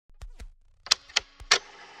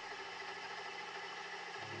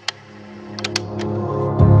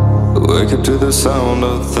Wake up to the sound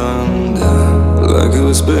of thunder, like a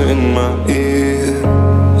whisper in my ear.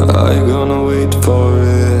 Are you gonna wait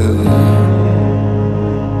forever?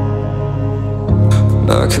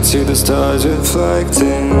 I can see the stars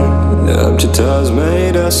reflecting, the empty tires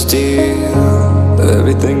made of steel.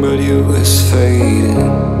 Everything but you is fading.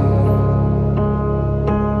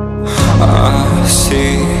 I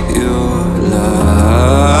see your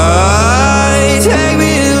light, take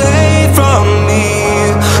me away from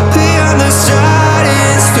me, beyond the stratosphere.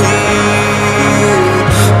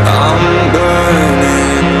 I'm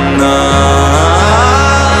burning up,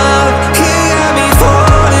 can you got me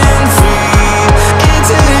falling free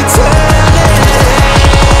into eternity.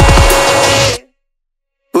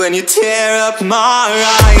 When you tear up my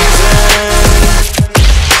horizon,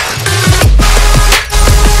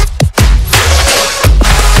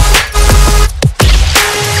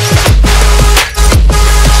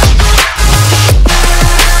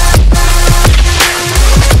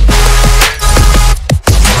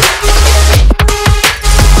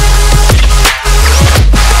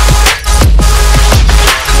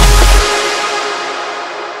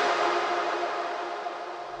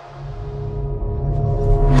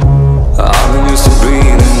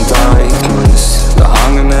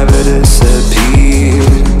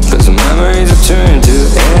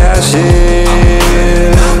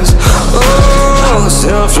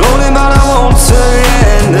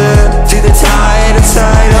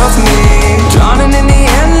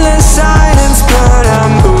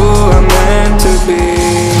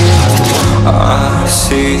 I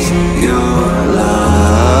see you.